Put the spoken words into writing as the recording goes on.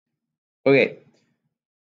Okay,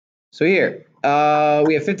 so here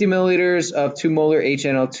we have 50 milliliters of 2 molar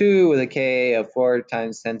HNO2 with a Ka of 4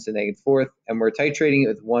 times 10 to the negative fourth, and we're titrating it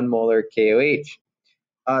with 1 molar KOH.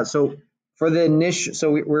 So for the initial,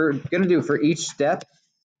 so we're going to do for each step,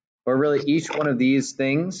 or really each one of these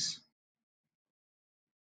things,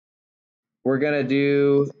 we're going to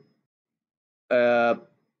do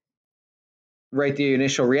write the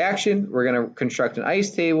initial reaction, we're going to construct an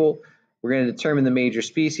ice table, we're going to determine the major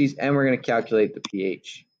species, and we're going to calculate the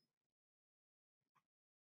pH.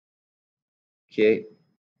 Okay,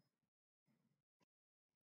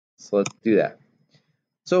 so let's do that.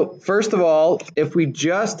 So first of all, if we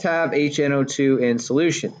just have HNO2 in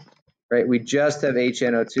solution, right, we just have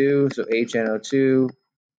HNO2, so HNO2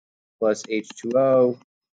 plus H2O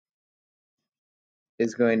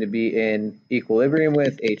is going to be in equilibrium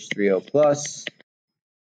with H3O plus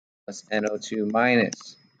NO2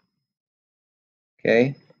 minus.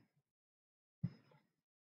 Okay,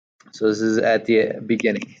 so this is at the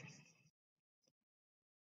beginning.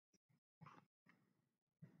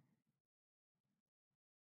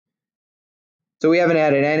 So we haven't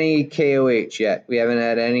added any KOH yet. We haven't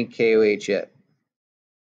added any KOH yet.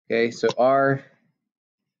 Okay, so R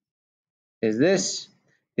is this.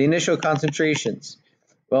 The initial concentrations.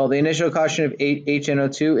 Well, the initial concentration of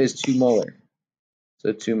HNO2 is 2 molar.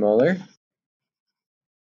 So 2 molar.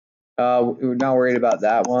 We're not worried about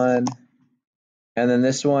that one. And then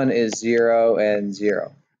this one is 0 and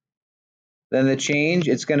 0. Then the change,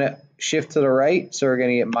 it's going to shift to the right. So we're going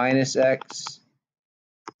to get minus X.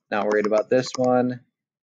 Not worried about this one.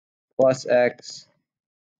 Plus X,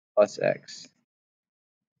 plus X.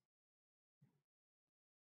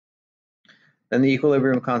 Then the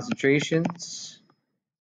equilibrium concentrations,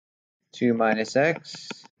 2 minus X.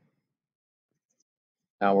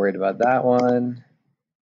 Not worried about that one.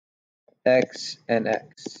 X and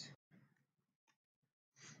X.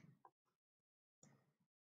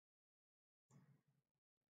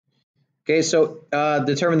 Okay, so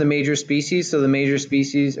determine the major species. So the major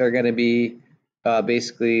species are going to be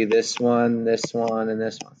basically this one, and this one.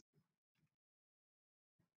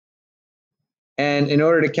 And in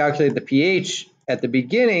order to calculate the pH at the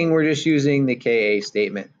beginning, we're just using the Ka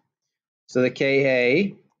statement. So the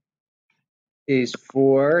Ka is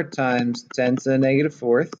 4 times 10 to the negative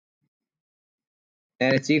fourth.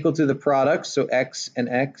 And it's equal to the product, so X and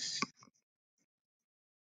X,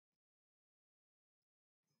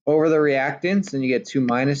 over the reactants, and you get 2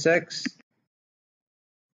 minus X.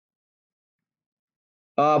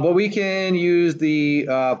 But we can use the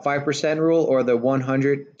 5% rule or the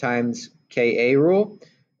 100 times Ka rule.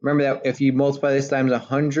 Remember that if you multiply this times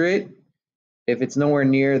 100, if it's nowhere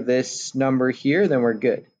near this number here, then we're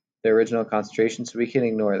good, the original concentration, so we can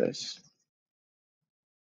ignore this.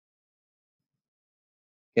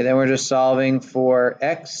 Okay, then we're just solving for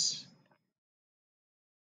X.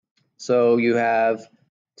 So you have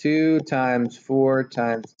 2 times 4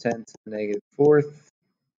 times 10 to the negative fourth.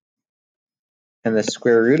 And the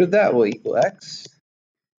square root of that will equal X.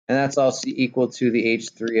 And that's also equal to the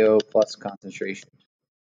H3O plus concentration.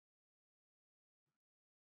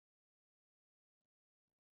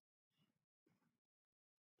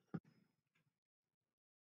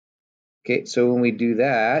 Okay, so when we do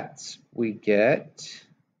that, we get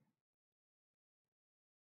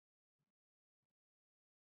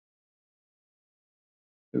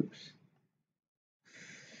oops.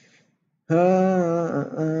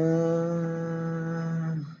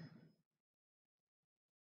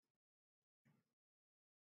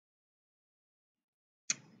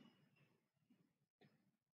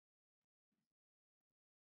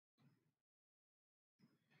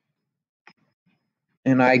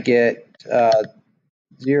 And I get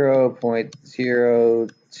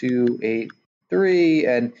 0.0283,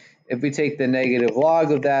 and if we take the negative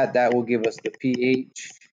log of that, that will give us the pH.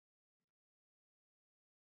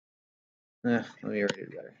 Let me write it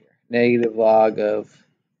better here. Negative log of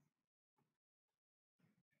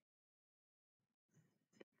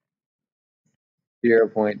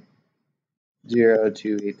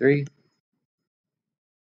 0.0283.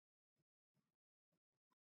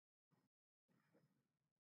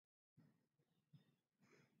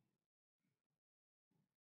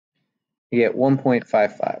 You get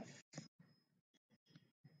 1.55.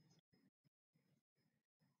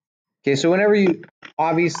 Okay, so whenever you,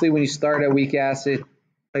 obviously when you start a weak acid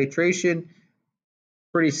titration,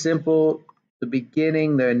 pretty simple. The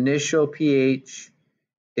beginning, the initial pH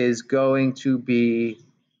is going to be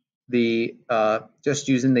the, just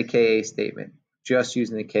using the Ka statement,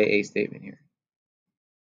 here.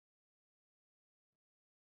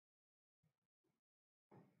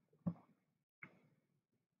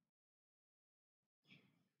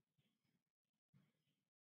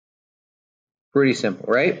 Pretty simple,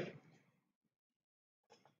 right?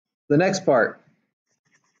 The next part.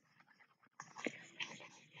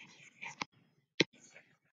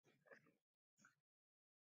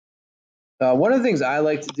 One of the things I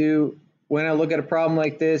like to do when I look at a problem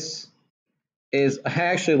like this is I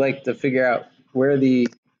actually like to figure out where the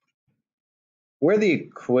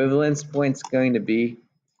equivalence point's going to be.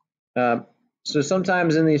 So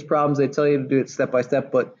sometimes in these problems they tell you to do it step by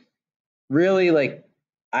step, but really, like,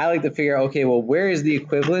 I like to figure out, okay, well, where is the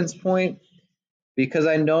equivalence point? Because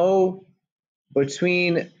I know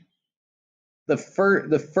between the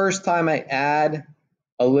first time I add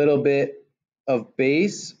a little bit of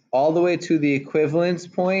base all the way to the equivalence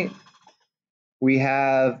point, we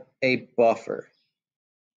have a buffer.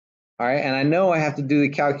 All right, and I know I have to do the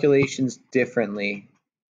calculations differently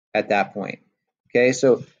at that point. Okay,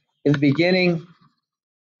 so in the beginning,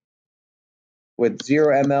 with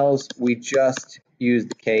 0 mLs, we just use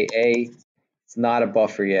the Ka. It's not a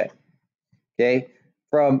buffer yet. Okay,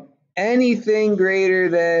 from greater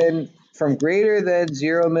than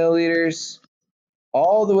 0 milliliters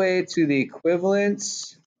all the way to the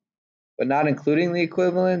equivalence, but not including the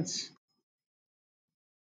equivalence,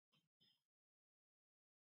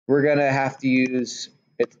 we're gonna have to use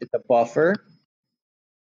it's a buffer.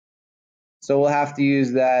 So we'll have to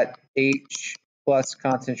use that H plus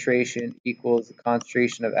concentration equals the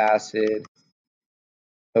concentration of acid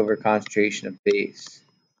over concentration of base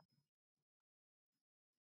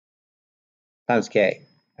times K.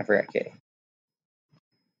 I forgot K.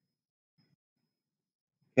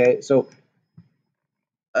 Okay, so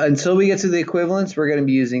until we get to the equivalence, we're going to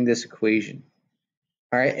be using this equation.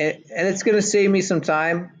 All right, and it's going to save me some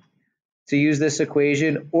time to use this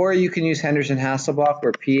equation, or you can use Henderson-Hasselbalch,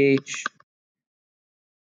 where pH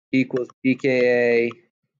equals pKa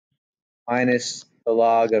minus the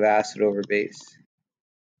log of acid over base.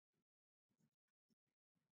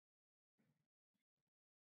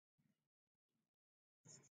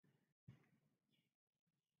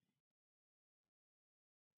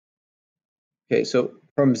 Okay, so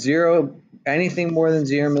from anything more than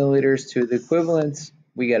 0 milliliters to the equivalence,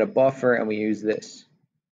 we get a buffer and we use this.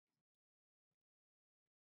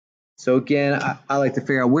 So again, I like to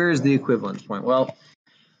figure out where is the equivalence point. Well,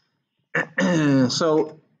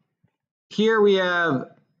 so here we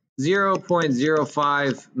have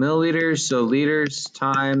 0.05 milliliters, so liters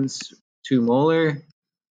times 2 molar.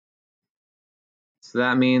 So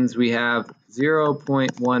that means we have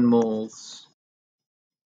 0.1 moles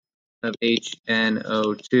of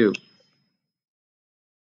HNO2,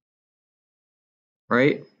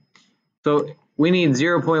 right? So we need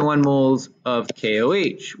 0.1 moles of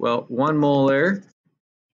KOH. Well, 1 molar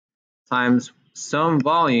times some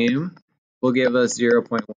volume will give us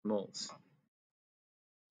 0.1 moles.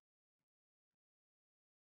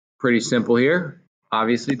 Pretty simple here.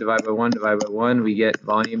 Obviously, divide by 1, we get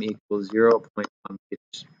volume equals 0.1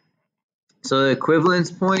 liters. So the equivalence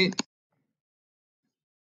point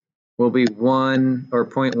will be 1 or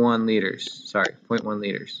 0.1 liters. Sorry, 0.1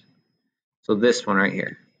 liters. So this one right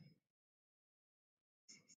here.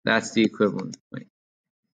 That's the equivalence point.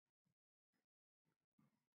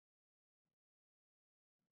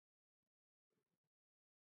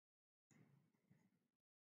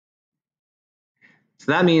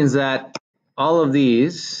 So that means that all of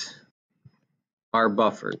these are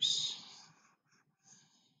buffers.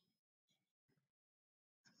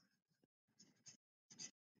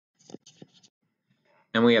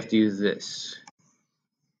 And we have to use this.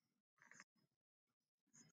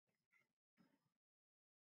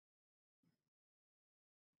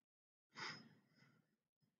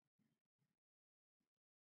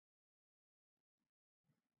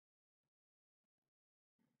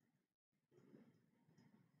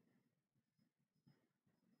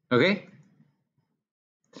 Okay?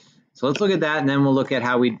 So let's look at that, and then we'll look at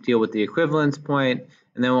how we deal with the equivalence point,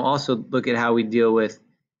 and then we'll also look at how we deal with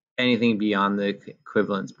anything beyond the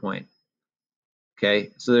equivalence point.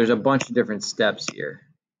 Okay, so there's a bunch of different steps here.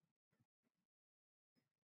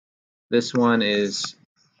 This one is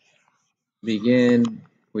begin,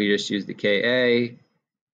 we just use the Ka.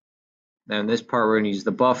 Then this part we're going to use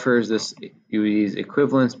the buffers, this you use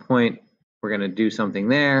equivalence point, we're going to do something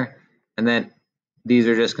there, and then these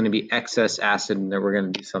are just going to be excess acid, and then we're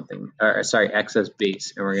going to do something, or sorry, excess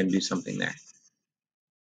base, and we're going to do something there.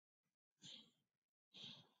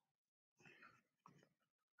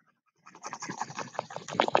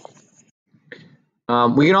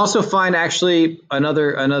 We can also find actually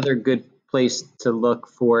another good place to look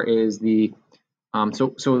for is the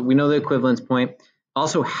so we know the equivalence point.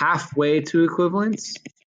 Also halfway to equivalence.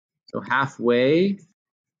 So halfway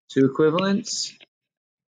to equivalence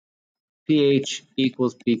pH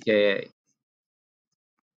equals pKa.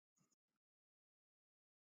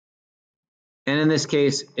 And in this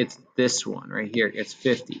case, it's this one right here. It's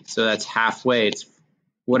 50. So that's halfway. It's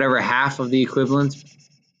whatever half of the equivalence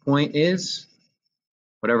point is,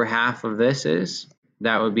 whatever half of this is,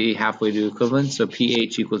 that would be halfway to equivalent. So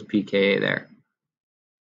pH equals pKa there.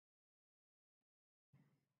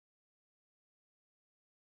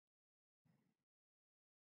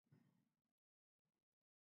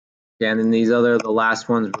 Yeah, and then these other, the last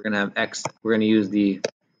ones, we're going to have X, we're going to use the,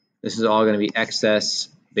 this is all going to be excess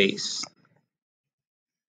base.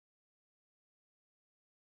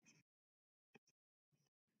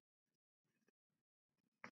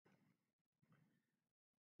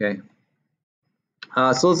 Okay.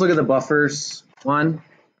 So let's look at the buffers. One,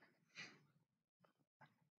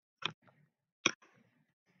 just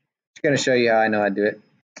going to show you how I know how to do it.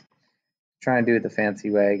 Try and do it the fancy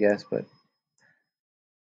way, I guess, but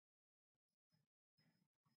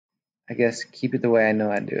I guess keep it the way I know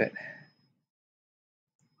how to do it.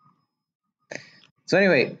 So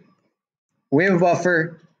anyway, we have a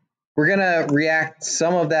buffer. We're going to react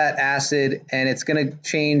some of that acid, and it's going to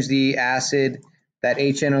change the acid, that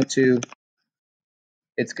HNO2.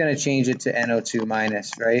 It's going to change it to NO2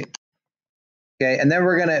 minus, right? Okay, and then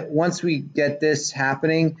we're going to, once we get this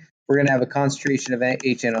happening, we're going to have a concentration of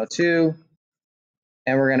HNO2,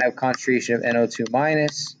 and we're going to have concentration of NO2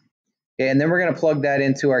 minus. Okay, and then we're going to plug that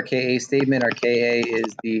into our Ka statement. Our Ka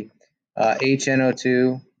is the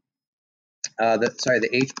HNO2, the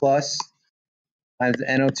H plus times the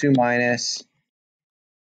NO2 minus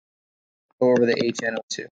over the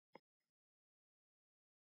HNO2.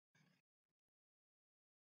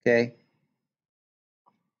 Okay,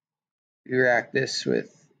 we react this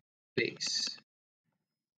with base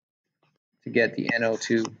to get the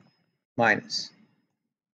NO2 minus.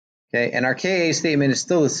 Okay, and our Ka statement is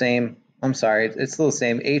still the same. I'm sorry, it's still the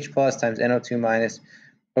same. H plus times NO2 minus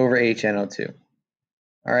over HNO2.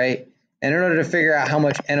 All right, and in order to figure out how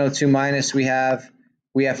much NO2 minus we have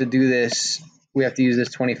to do this. We have to use this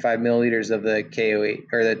 25 milliliters of the KO8,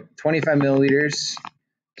 or the 25 milliliters,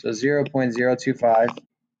 so 0.025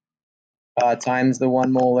 times the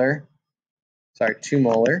 1 molar, sorry, 2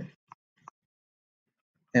 molar,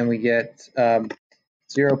 and we get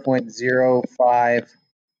 0.05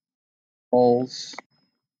 moles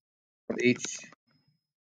of H,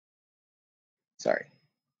 sorry,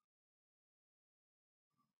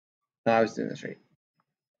 no, I was doing this right,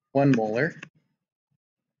 1 molar,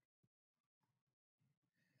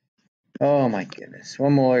 oh my goodness,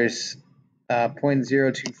 1 molar is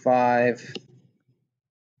 0.025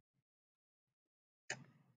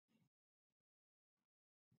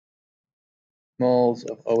 moles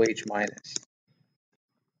of OH minus.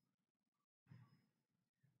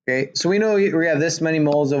 Okay, so we know we have this many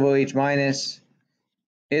moles of OH minus.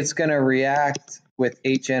 It's going to react with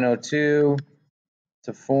HNO2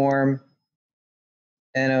 to form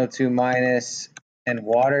NO2 minus and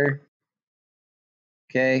water.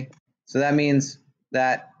 Okay, so that means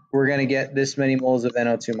that we're going to get this many moles of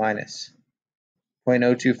NO2 minus,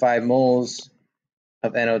 0.025 moles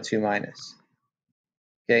of NO2 minus.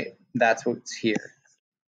 Okay, that's what's here.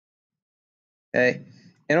 Okay,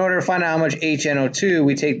 in order to find out how much HNO2,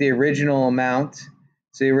 we take the original amount.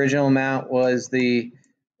 So the original amount was the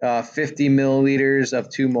 50 milliliters of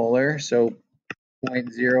 2 molar, so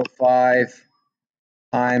 0.05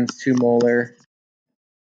 times 2 molar,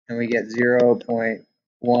 and we get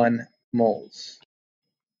 0.1 moles.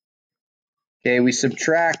 Okay, we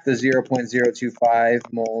subtract the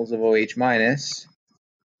 0.025 moles of OH minus,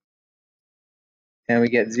 and we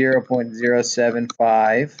get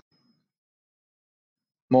 0.075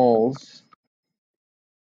 moles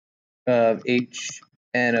of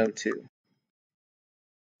HNO2.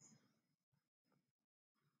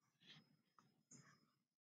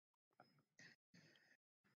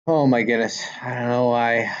 Oh my goodness, I don't know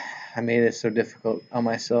why I made it so difficult on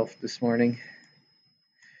myself this morning.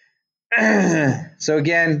 So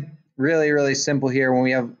again, really simple here.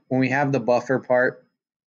 When we have the buffer part,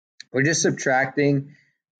 we're just subtracting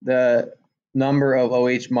the number of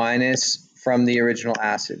OH minus from the original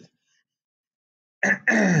acid.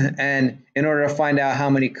 And in order to find out how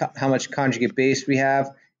much conjugate base we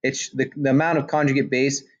have, it's the amount of conjugate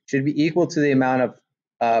base should be equal to the amount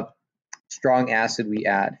of strong acid we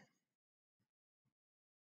add.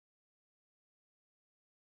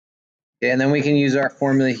 Okay, and then we can use our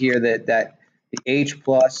formula here that the H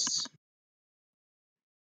plus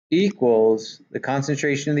equals the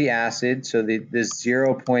concentration of the acid, so this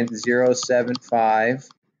 0.075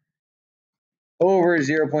 over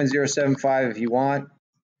 0.075 if you want,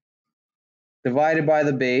 divided by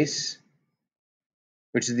the base,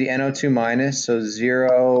 which is the NO2 minus, so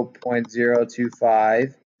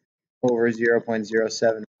 0.025 over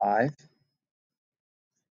 0.075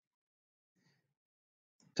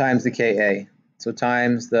 times the Ka. So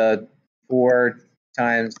times the 4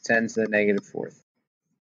 times 10 to the negative fourth.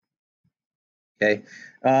 Okay.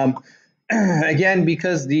 Again,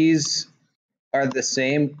 because these are the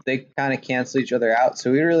same, they kind of cancel each other out.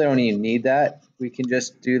 So we really don't even need that. We can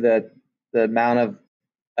just do the amount of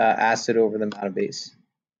acid over the amount of base.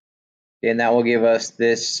 And that will give us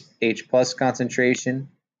this H plus concentration.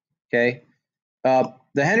 Okay. The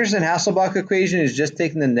Henderson-Hasselbalch equation is just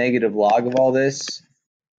taking the negative log of all this.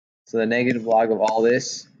 So the negative log of all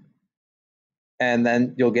this. And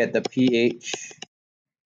then you'll get the pH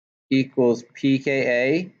equals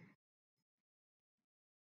pKa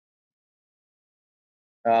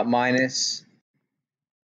minus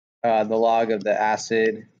the log of the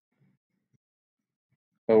acid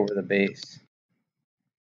over the base.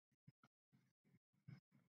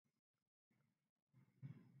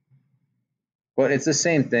 But it's the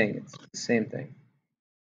same thing. It's the same thing.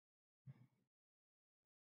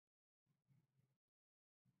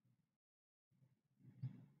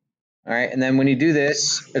 All right, and then when you do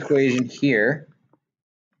this equation here,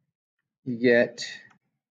 you get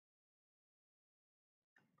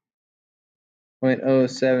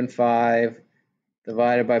 0.075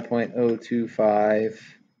 divided by 0.025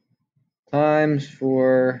 times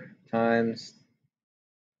 4 times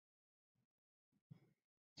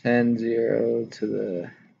 10 0 to the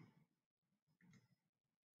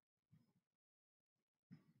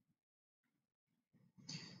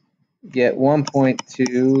get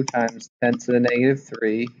 1.2 times 10 to the negative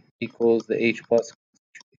 3 equals the H plus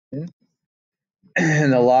concentration.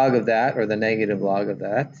 And the log of that, or the negative log of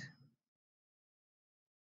that,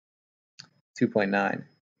 2.9.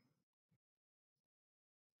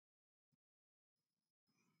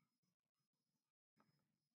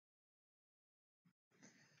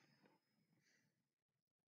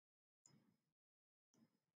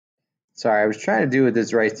 Sorry, I was trying to do with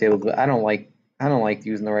this rice table, but I don't like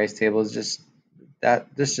using the rice table. It's just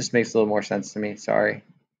that this just makes a little more sense to me. Sorry. I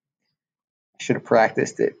should have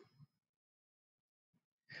practiced it.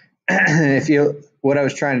 What I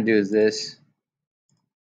was trying to do is this.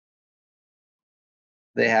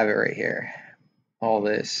 They have it right here. All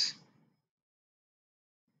this.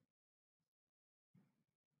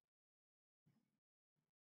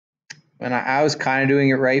 And I was kind of doing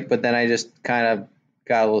it right, but then I just kind of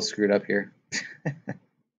got a little screwed up here.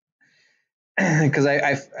 Because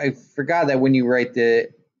I forgot that when you write I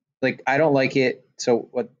don't like it. So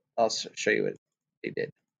what? I'll show you what they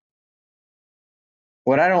did.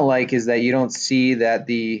 What I don't like is that you don't see that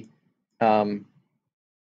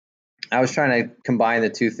I was trying to combine the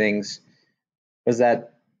two things. Was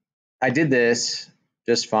that I did this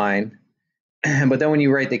just fine, but then when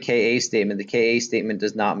you write the Ka statement, the Ka statement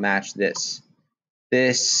does not match this.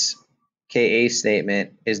 This Ka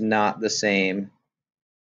statement is not the same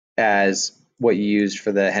as what you used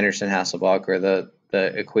for the Henderson-Hasselbalch or the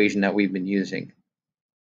equation that we've been using.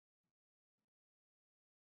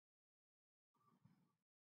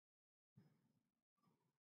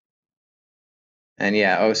 And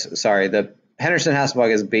yeah, oh, sorry, the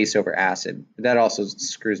Henderson-Hasselbalch is base over acid. That also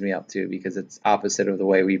screws me up too because it's opposite of the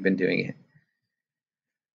way we've been doing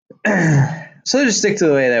it. So just stick to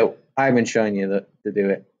the way that I've been showing you to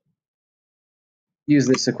do it. Use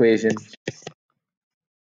this equation.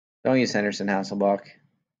 Don't use Henderson-Hasselbalch.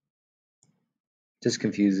 Just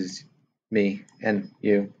confuses me and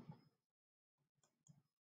you.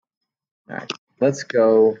 All right, let's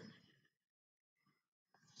go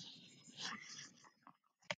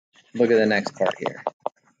look at the next part here.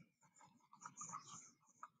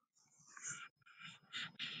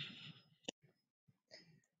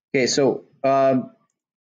 Okay, so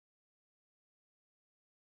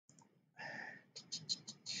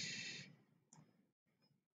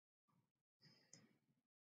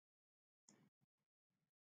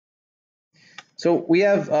we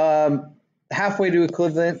have halfway to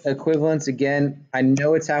equivalence again. I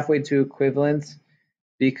know it's halfway to equivalence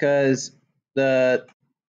because the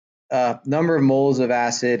number of moles of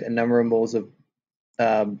acid and number of moles of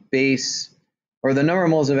base, or the number of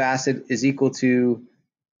moles of acid is equal to,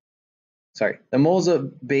 sorry, the moles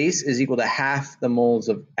of base is equal to half the moles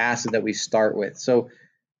of acid that we start with. So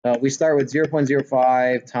we start with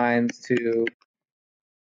 0.05 times 2,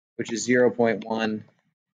 which is 0.1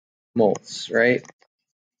 moles, right,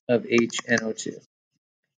 of HNO2.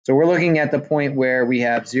 So we're looking at the point where we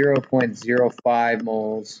have 0.05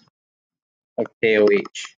 moles of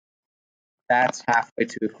KOH. That's halfway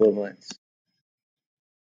to equivalence.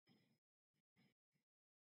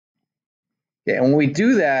 Okay, and when we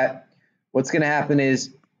do that, what's going to happen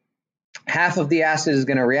is half of the acid is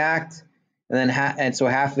going to react, and then so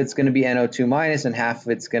half of it's going to be NO2 minus, and half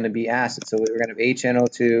of it's going to be acid. So we're going to have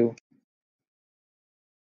HNO2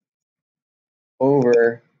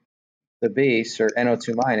 over the base, or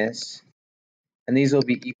NO2 minus, and these will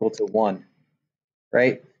be equal to 1,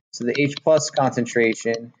 right? So the H plus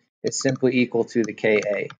concentration is simply equal to the Ka.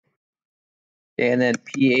 Okay, and then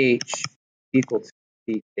pH equal to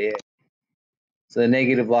pKa. So the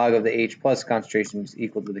negative log of the H plus concentration is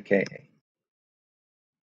equal to the Ka.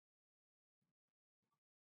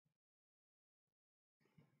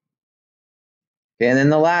 Okay, and then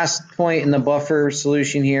the last point in the buffer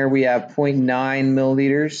solution here, we have 0.9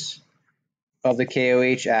 milliliters of the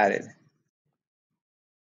KOH added.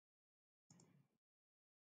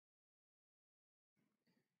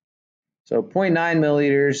 So 0.9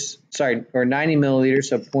 milliliters, sorry, or 90 milliliters,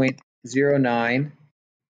 so 0.09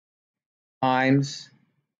 times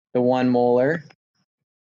the 1 molar.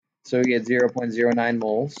 So we get 0.09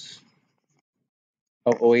 moles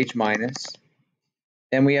of OH minus.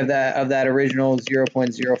 Then we have that of that original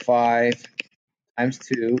 0.05 times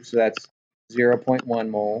 2, so that's 0.1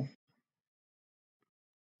 mole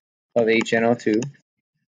of HNO2.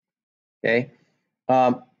 Okay,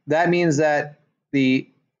 that means that the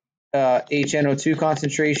HNO2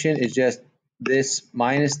 concentration is just this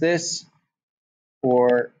minus this,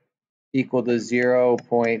 or equal to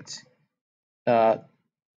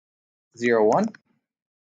 0.01.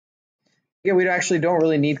 Yeah, we actually don't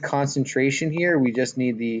really need concentration here. We just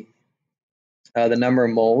need the number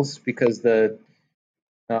of moles, because the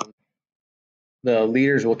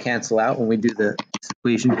liters will cancel out when we do this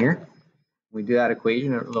equation here. When we do that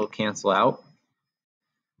equation, it will cancel out.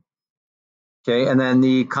 Okay, and then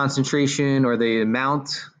the concentration, or the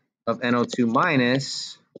amount of NO2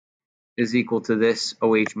 minus, is equal to this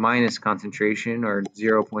OH minus concentration, or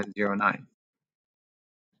 0.09.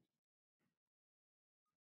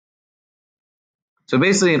 So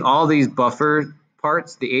basically, in all these buffer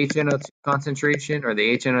parts, the HNO2 concentration, or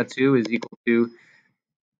the HNO2, is equal to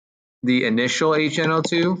the initial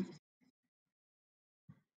HNO2,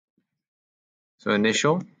 so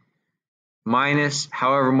initial, minus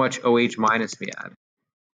however much OH minus we add.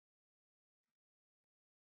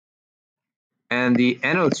 And the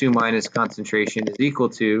NO2 minus concentration is equal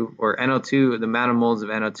to, or NO2, the amount of moles of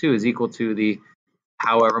NO2 is equal to the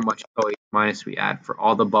however much OH minus we add for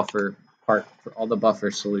all the buffer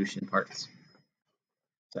solution parts.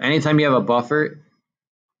 So anytime you have a buffer,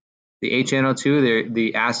 the HNO2,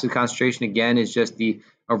 the acid concentration, again, is just the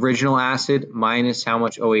original acid minus how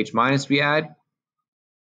much OH minus we add.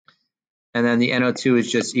 And then the NO2 is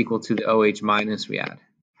just equal to the OH minus we add,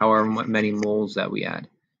 however many moles that we add.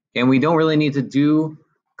 And we don't really need to do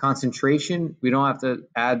concentration. We don't have to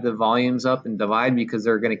add the volumes up and divide, because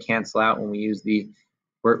they're going to cancel out when we use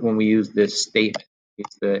this statement.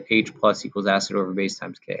 It's the H plus equals acid over base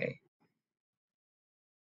times Ka.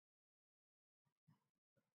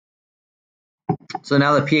 So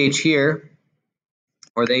now the pH here,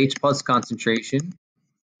 or the H plus concentration,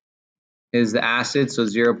 is the acid, so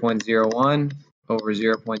 0.01 over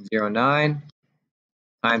 0.09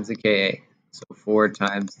 times the Ka, so 4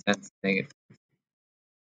 times 10 to the negative.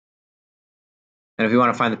 And if we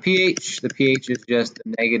want to find the pH is just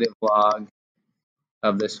the negative log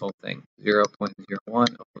of this whole thing, 0.01 over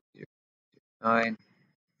 0.09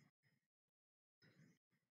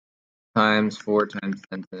 times 4 times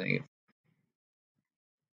 10 to the negative.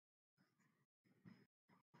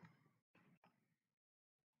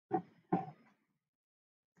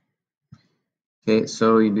 Okay,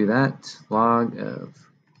 so you do that, log of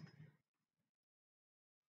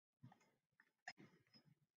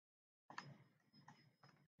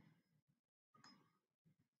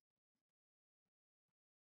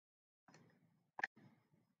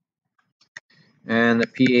and the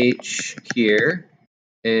pH here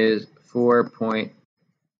is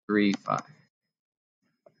 4.35.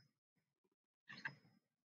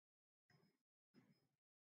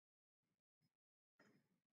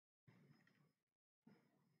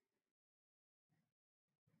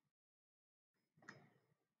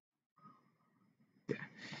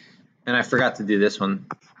 And I forgot to do this one.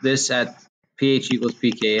 This at pH equals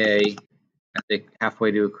pKa at the halfway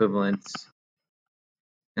to equivalence,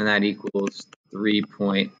 and that equals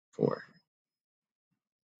 3.4.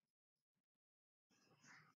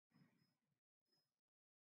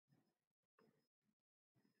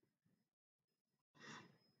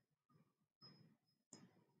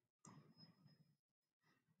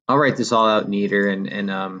 I'll write this all out neater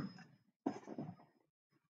and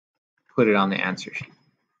put it on the answer sheet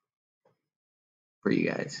for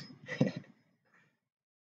you guys.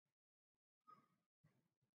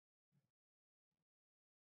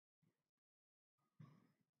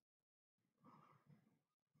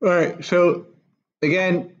 All right, so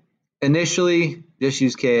again, initially just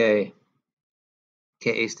use Ka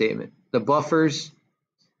statement. The buffers,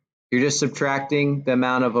 you're just subtracting the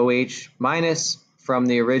amount of OH minus from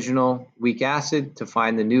the original weak acid to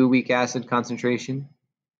find the new weak acid concentration.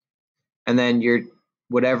 And then you're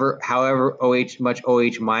however much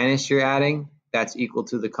OH minus you're adding, that's equal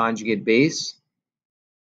to the conjugate base.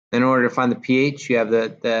 In order to find the pH, you have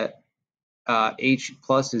the H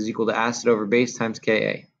plus is equal to acid over base times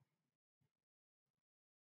Ka.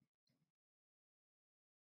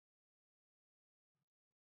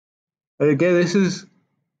 Again, this is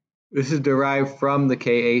derived from the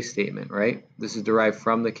Ka statement, right? This is derived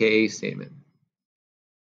from the Ka statement.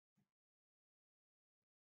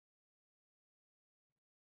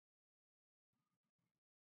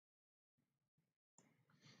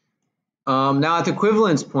 Now at the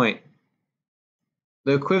equivalence point,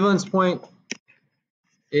 the equivalence point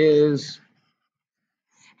is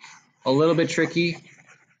a little bit tricky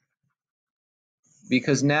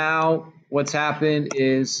because now what's happened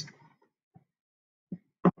is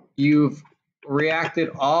you've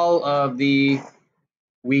reacted all of the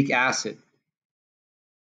weak acid,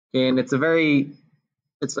 and it's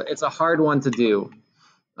a hard one to do.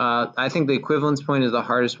 I think the equivalence point is the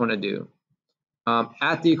hardest one to do.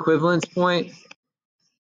 At the equivalence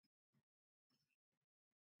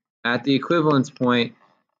point,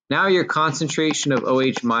 now your concentration of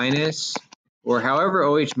OH minus, or however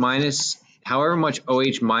much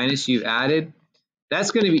OH minus you've added,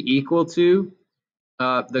 that's going to be equal to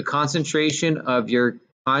the concentration of your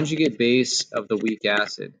conjugate base of the weak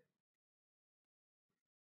acid.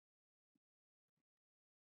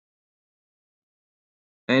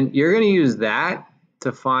 And you're going to use that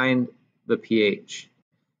to find the pH.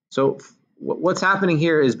 So what's happening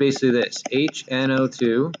here is basically this.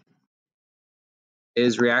 HNO2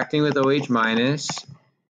 is reacting with OH minus,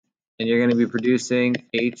 and you're going to be producing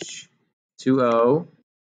H2O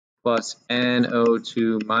plus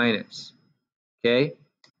NO2 minus. Okay?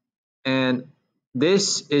 And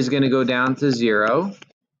this is going to go down to 0.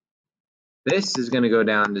 This is going to go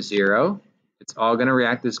down to 0. It's all going to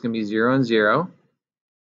react. This is going to be 0 and 0.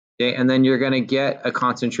 Okay, and then you're going to get a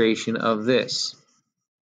concentration of this.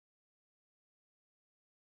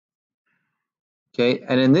 Okay,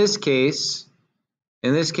 and in this case,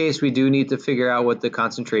 we do need to figure out what the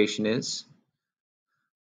concentration is.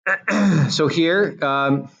 So here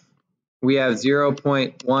we have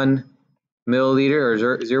 0.1 milliliter or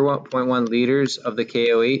 0.1 liters of the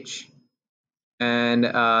KOH and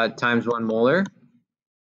times 1 molar.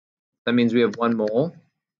 That means we have 1 mole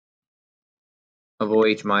of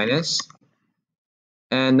OH minus.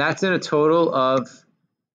 And that's in a total of,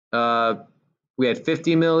 we had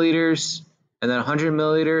 50 milliliters and then 100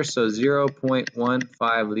 milliliters, so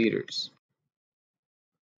 0.15 liters.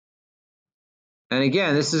 And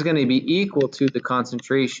again, this is going to be equal to the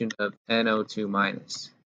concentration of NO2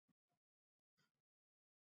 minus.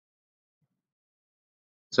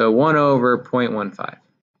 So 1 over 0.15.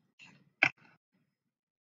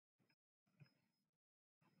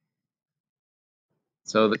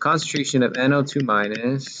 So the concentration of NO2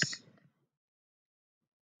 minus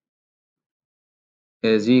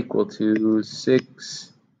is equal to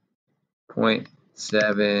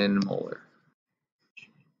 6.7 molar.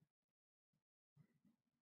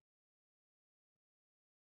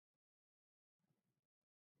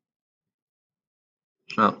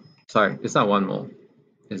 Oh, sorry, it's not 1 mole,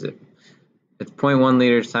 is it? It's 0.1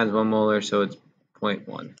 liters times 1 molar, so it's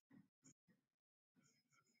 0.1.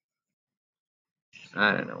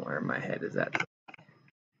 I don't know where my head is at.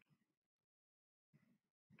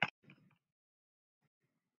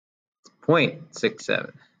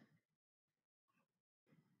 0.67.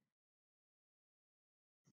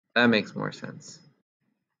 That makes more sense.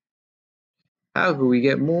 How could we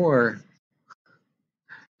get more?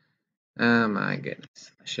 Oh my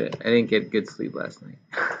goodness. Shit, I didn't get good sleep last night.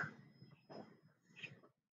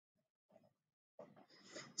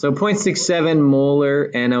 So 0.67 molar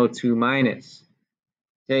NO2 minus.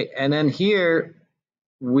 Okay, and then here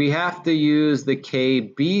we have to use the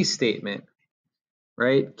KB statement,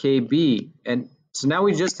 right? KB. And so now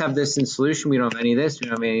we just have this in solution. We don't have any of this. We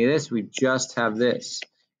don't have any of this. We just have this.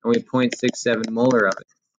 And we have 0.67 molar of it.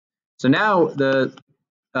 So now the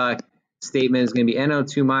statement is going to be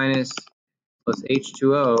NO2 minus plus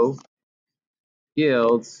H2O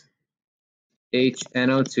yields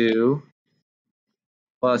HNO2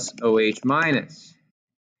 plus OH minus.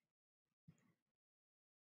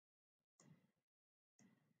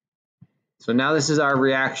 So now this is our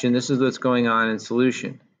reaction. This is what's going on in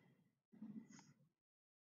solution.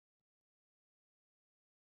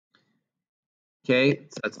 Okay,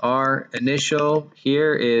 so that's our initial.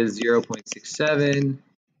 Here is 0.67.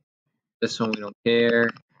 This one we don't care.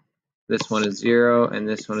 This one is 0, and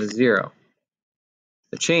this one is 0.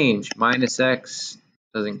 The change, minus x,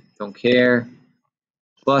 don't care.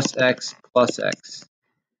 Plus x, plus x.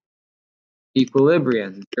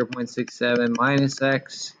 Equilibrium, 0.67 minus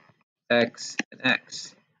x, x, and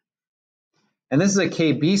x. And this is a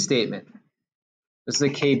KB statement. This is a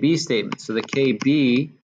KB statement. So the KB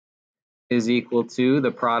is equal to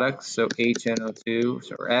the product, so HNO2,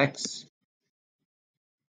 so x,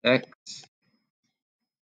 x,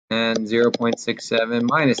 and 0.67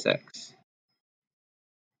 minus x,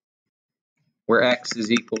 where x is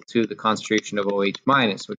equal to the concentration of OH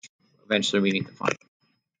minus, which eventually we need to find.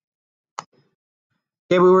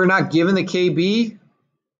 Okay, we were not given the KB,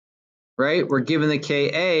 right? We're given the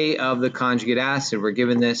Ka of the conjugate acid. We're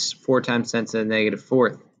given this 4 times 10 to the negative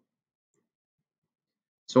fourth.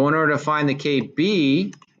 So in order to find the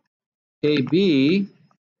KB, KB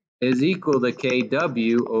is equal to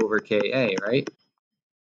Kw over Ka, right?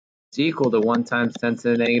 It's equal to 1 times 10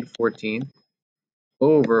 to the negative 14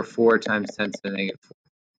 over 4 times 10 to the negative 4.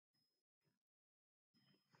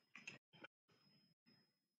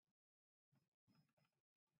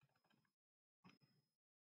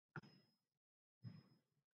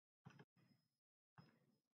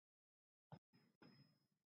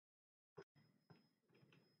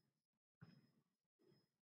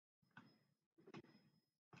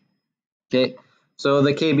 Okay, so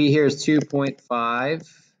the KB here is 2.5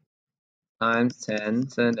 times 10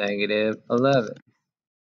 to the negative 11.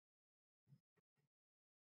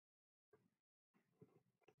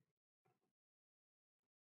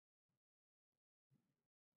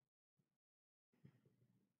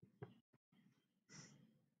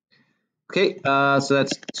 Okay, so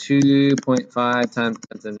that's 2.5 times 10 to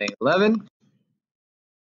the negative 11.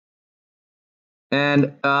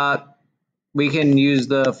 And we can use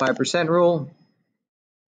the 5% rule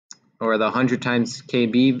or the 100 times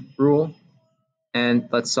KB rule. And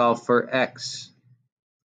let's solve for x.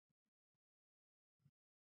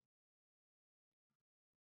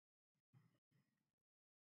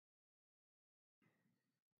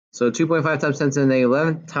 So 2.5 times 10 to the negative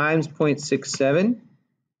 11 times 0.67,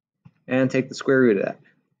 and take the square root of that.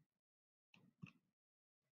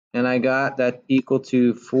 And I got that equal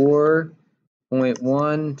to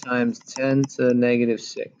 4.1 times 10 to the negative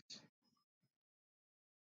 6.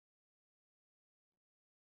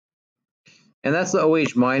 And that's the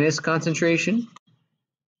OH minus concentration.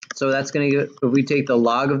 So that's going to get, if we take the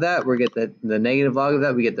log of that, we get the negative log of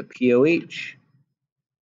that, we get the POH.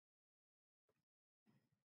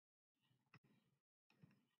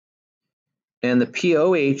 And the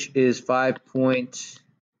POH is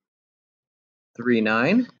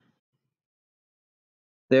 5.39.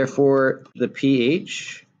 Therefore, the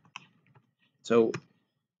pH, so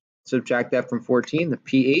subtract that from 14, the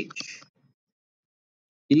pH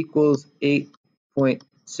equals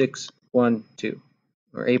 8.612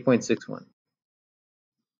 or 8.61.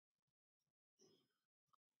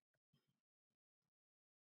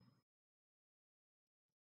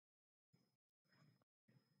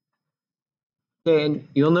 Okay, and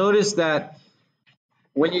you'll notice that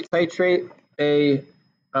when you titrate a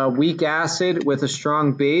weak acid with a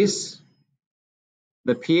strong base,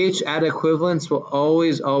 the pH at equivalence will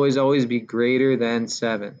always be greater than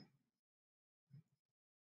 7.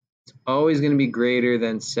 It's always going to be greater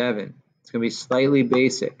than 7. It's going to be slightly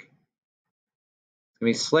basic. It's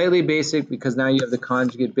going to be slightly basic because now you have the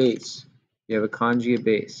conjugate base. You have a conjugate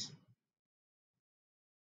base.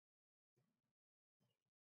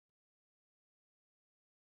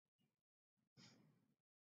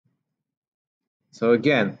 So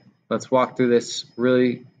again, let's walk through this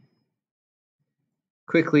really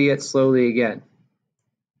quickly yet slowly again.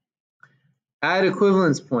 At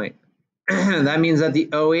equivalence point, that means that the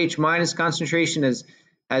OH minus concentration has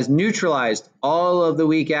neutralized all of the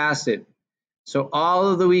weak acid. So all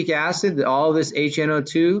of the weak acid, all of this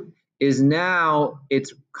HNO2 is now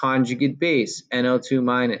its conjugate base, NO2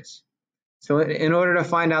 minus. So in order to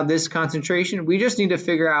find out this concentration, we just need to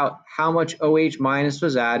figure out how much OH minus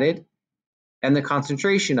was added and the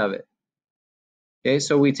concentration of it. Okay,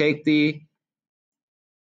 so we take the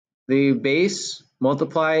base,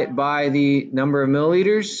 multiply it by the number of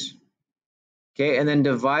milliliters, okay, and then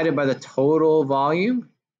divide it by the total volume.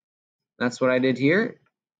 That's what I did here.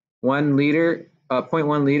 1 liter,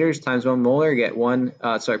 0.1 liters times 1 molar, get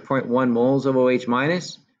 0.1 moles of OH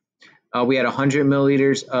minus. We had 100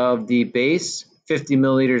 milliliters of the base, 50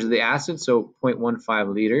 milliliters of the acid, so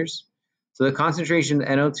 0.15 liters. So the concentration of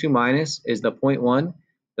NO2 minus is the 0.1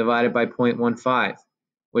 divided by 0.15.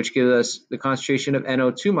 which gives us the concentration of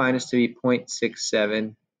NO2 minus to be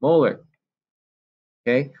 0.67 molar.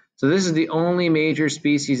 Okay, so this is the only major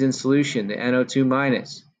species in solution, the NO2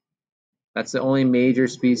 minus. That's the only major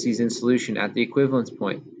species in solution at the equivalence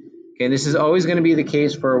point. Okay, and this is always going to be the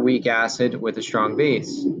case for a weak acid with a strong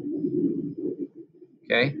base.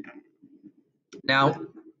 Okay, now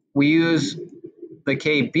we use the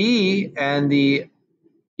Kb and the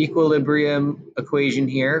equilibrium equation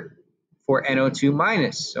here for NO2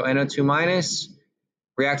 minus. So NO2 minus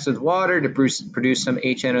reacts with water to produce some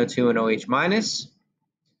HNO2 and OH minus.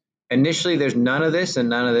 Initially, there's none of this and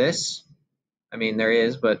none of this. I mean, there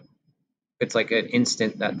is, but it's like an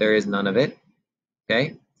instant that there is none of it.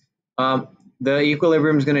 Okay. The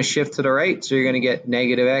equilibrium is going to shift to the right, so you're going to get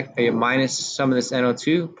negative X, minus some of this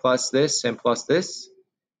NO2 plus this and plus this.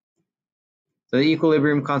 So the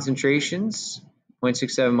equilibrium concentrations,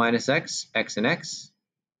 0.67 minus X, X and X.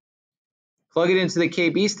 Plug it into the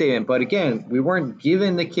Kb statement, but again, we weren't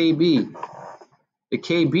given the Kb. The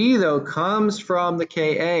Kb, though, comes from the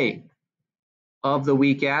Ka of the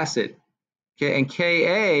weak acid. Okay, and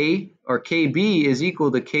Ka or Kb is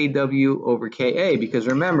equal to Kw over Ka, because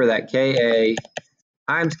remember that Ka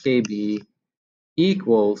times Kb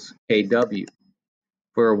equals Kw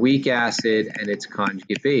for a weak acid and its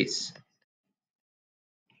conjugate base.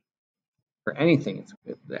 For anything,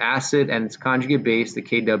 the acid and its conjugate base, the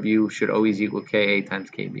Kw should always equal Ka times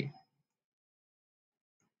Kb.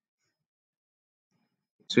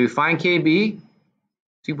 So we find Kb,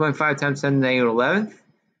 2.5 times 10 to the negative 11th.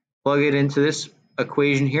 Plug it into this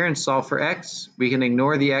equation here and solve for X. We can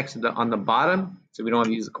ignore the X on the bottom, so we don't have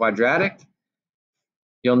to use the quadratic.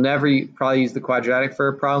 You'll never probably use the quadratic for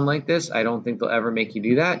a problem like this. I don't think they'll ever make you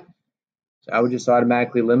do that. So I would just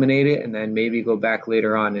automatically eliminate it and then maybe go back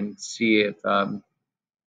later on and see if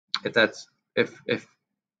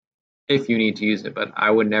you need to use it. But I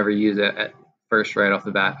would never use it at first right off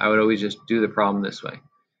the bat. I would always just do the problem this way.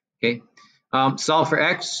 Okay, solve for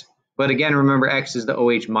X, but again, remember X is the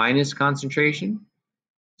OH minus concentration.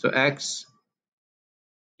 So X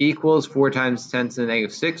equals 4 times 10 to the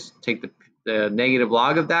negative 6. Take the negative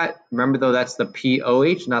log of that. Remember though, that's the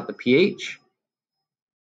POH, not the pH.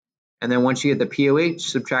 And then once you get the POH,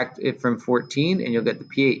 subtract it from 14 and you'll get the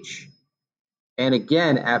pH. And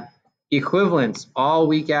again, at equivalence, all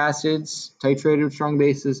weak acids titrated with strong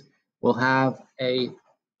bases will have a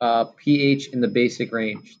pH in the basic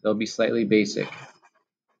range. They'll be slightly basic.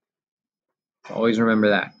 Always remember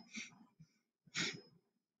that.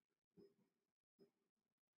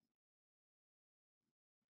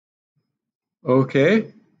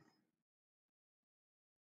 Okay.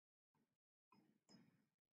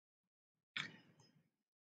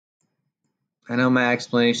 I know my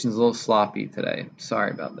explanation is a little sloppy today. Sorry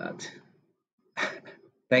about that.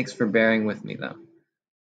 Thanks for bearing with me though.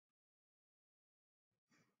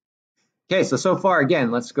 Okay, so far, again,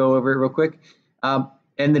 let's go over it real quick.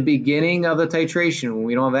 In the beginning of the titration, when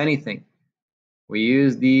we don't have anything, we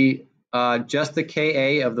use the just the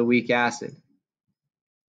Ka of the weak acid.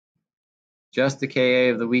 Just the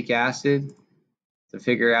Ka of the weak acid to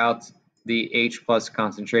figure out the H plus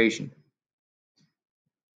concentration.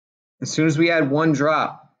 As soon as we add 1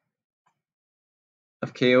 drop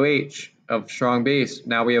of KOH of strong base,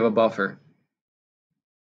 now we have a buffer.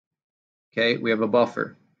 Okay, we have a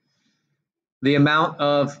buffer. The amount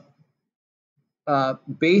of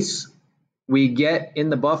base we get in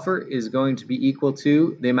the buffer is going to be equal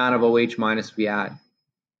to the amount of OH minus we add.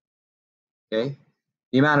 Okay,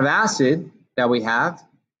 the amount of acid that we have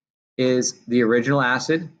is the original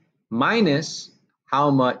acid minus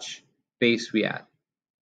how much base we add.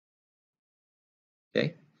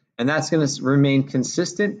 Okay, and that's going to remain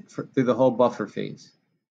consistent through the whole buffer phase.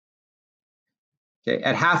 Okay,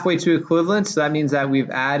 at halfway to equivalence, so that means that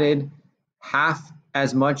we've added half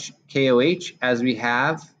as much KOH as we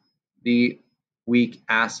have the weak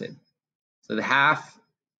acid. So the half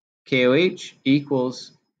KOH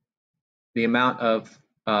equals the amount of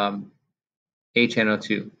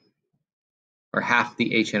HNO2, or half the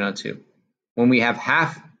HNO2. When we have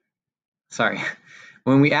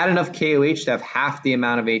when we add enough KOH to have half the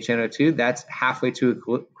amount of HNO2, that's halfway to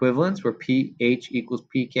equivalence, where pH equals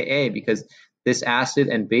pKa, because this acid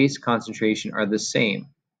and base concentration are the same.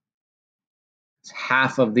 It's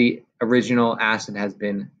half of the original acid has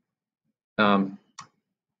been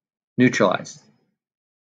neutralized.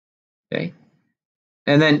 Okay,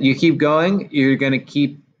 and then you keep going. You're going to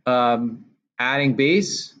keep adding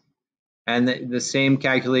base, and the same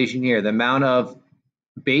calculation here. The amount of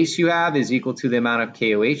base you have is equal to the amount of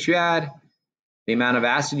KOH you add. The amount of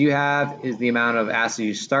acid you have is the amount of acid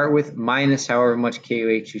you start with minus however much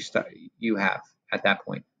KOH you have at that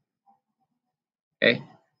point. Okay.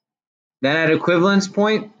 Then at equivalence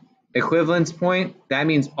point, that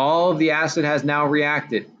means all of the acid has now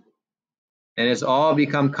reacted and it's all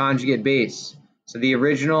become conjugate base. So the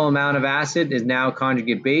original amount of acid is now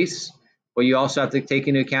conjugate base, but you also have to take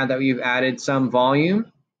into account that you've added some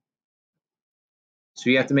volume. So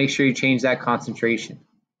you have to make sure you change that concentration.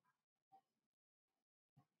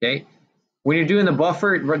 Okay. When you're doing the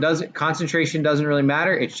buffer, concentration doesn't really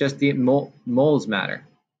matter. It's just the moles matter.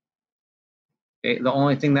 Okay? The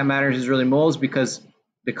only thing that matters is really moles because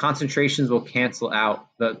the concentrations will cancel out.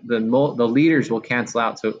 The liters will cancel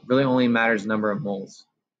out. So it really only matters the number of moles.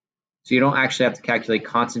 So you don't actually have to calculate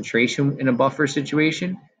concentration in a buffer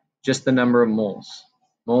situation, just the number of moles.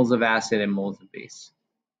 Moles of acid and moles of base.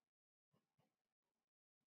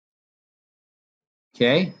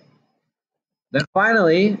 Okay. Then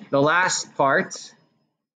finally, the last part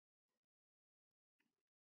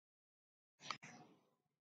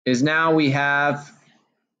is now we have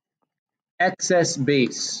excess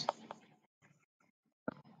base.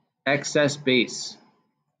 Excess base.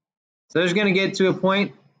 So there's going to get to a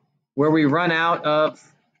point where we run out of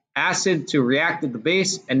acid to react with the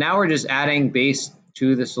base, and now we're just adding base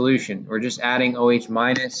to the solution. We're just adding OH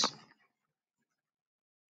minus,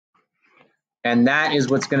 and that is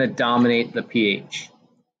what's going to dominate the pH.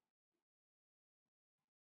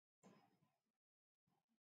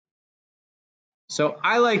 So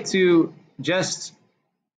I like to just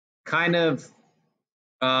kind of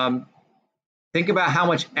think about how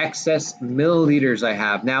much excess milliliters I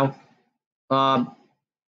have. Now,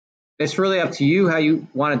 it's really up to you how you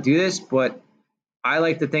want to do this, but I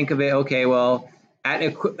like to think of it, okay, well, at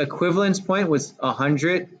equivalence point was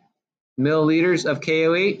 100 milliliters of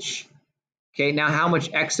KOH. Okay, now how much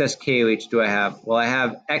excess KOH do I have? Well, I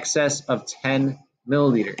have excess of 10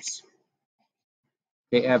 milliliters.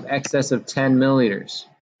 Okay, I have excess of 10 milliliters.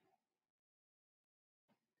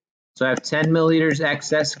 So I have 10 milliliters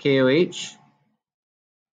excess KOH.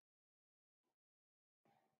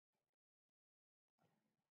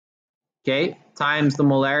 Okay, times the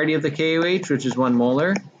molarity of the KOH, which is 1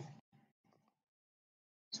 molar.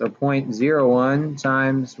 So 0.01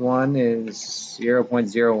 times 1 is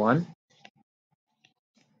 0.01.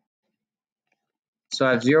 So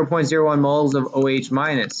I have 0.01 moles of OH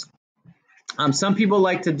minus. Some people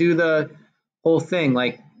like to do the whole thing,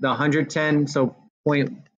 like the 110, so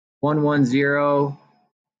 0.110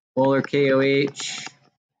 molar KOH,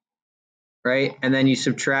 right? And then you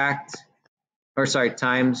subtract, or sorry,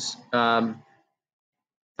 times the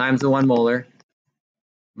 1 molar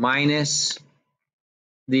minus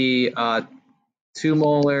the 2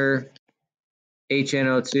 molar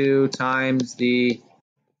HNO2 times the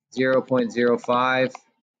 0.05.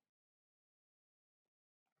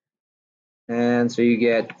 And so you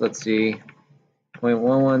get, let's see,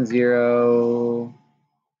 0.110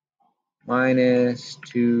 minus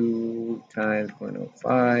 2 times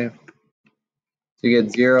 0.05. So you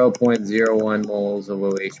get 0.01 moles of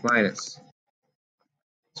OH minus.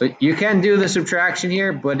 So you can do the subtraction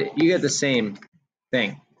here, but you get the same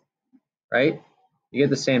thing, right? You get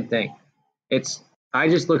the same thing. I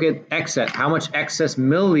just look at excess. How much excess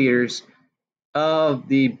milliliters of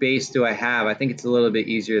the base do I have? I think it's a little bit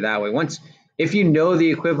easier that way. If you know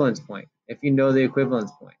the equivalence point. Okay,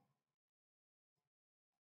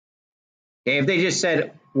 if they just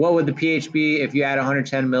said, what would the pH be if you add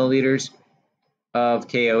 110 milliliters of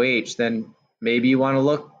KOH, then maybe you want to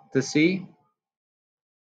look to see.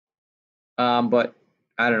 But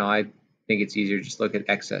I don't know. I think it's easier to just look at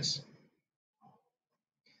excess.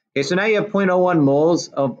 Okay, so now you have 0.01 moles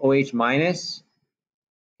of OH minus.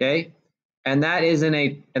 Okay, and that is and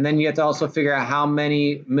then you have to also figure out how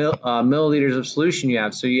many milliliters of solution you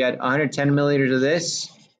have. So you had 110 milliliters of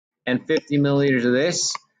this and 50 milliliters of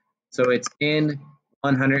this. So it's in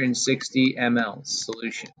 160 ml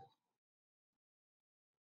solution.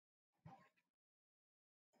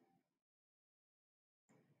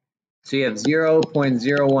 So you have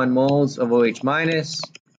 0.01 moles of OH minus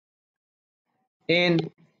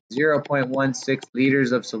in 0.16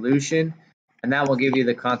 liters of solution, and that will give you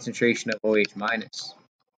the concentration of OH minus.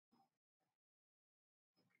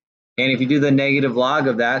 And if you do the negative log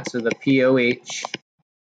of that, so the POH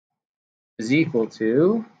is equal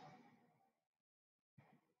to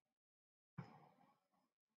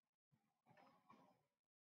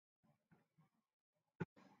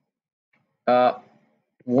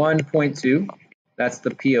 1.2, that's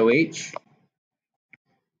the POH.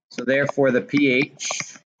 So therefore the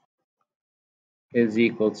pH is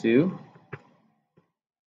equal to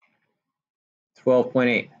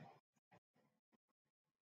 12.8.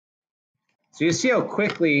 So you see how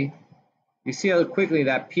quickly You see how quickly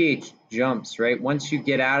that pH jumps, right? Once you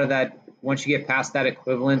get out of that, once you get past that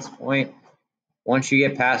equivalence point, once you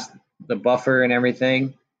get past the buffer and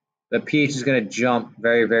everything, the pH is going to jump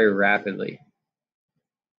very, very rapidly.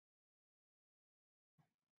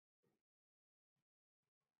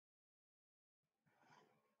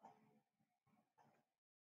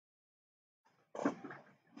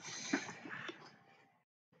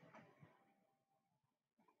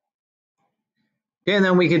 Okay, and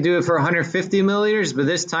then we could do it for 150 milliliters, but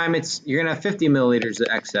this time you're gonna have 50 milliliters of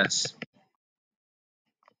excess.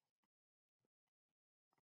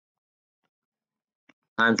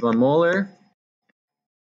 Times 1 molar.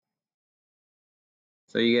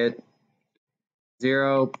 So you get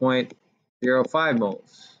 0.05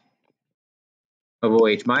 moles of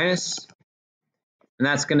OH minus. And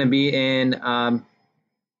that's gonna be in,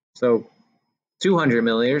 so 200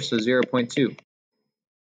 milliliters, so 0.2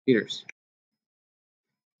 liters.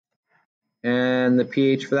 And the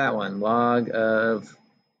pH for that one, log of,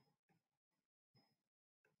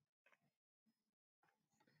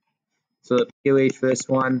 so the pH for this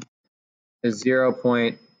one is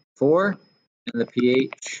 0.4, and the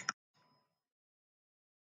pH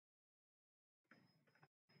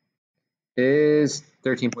is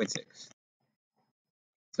 13.6.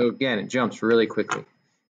 So again, it jumps really quickly.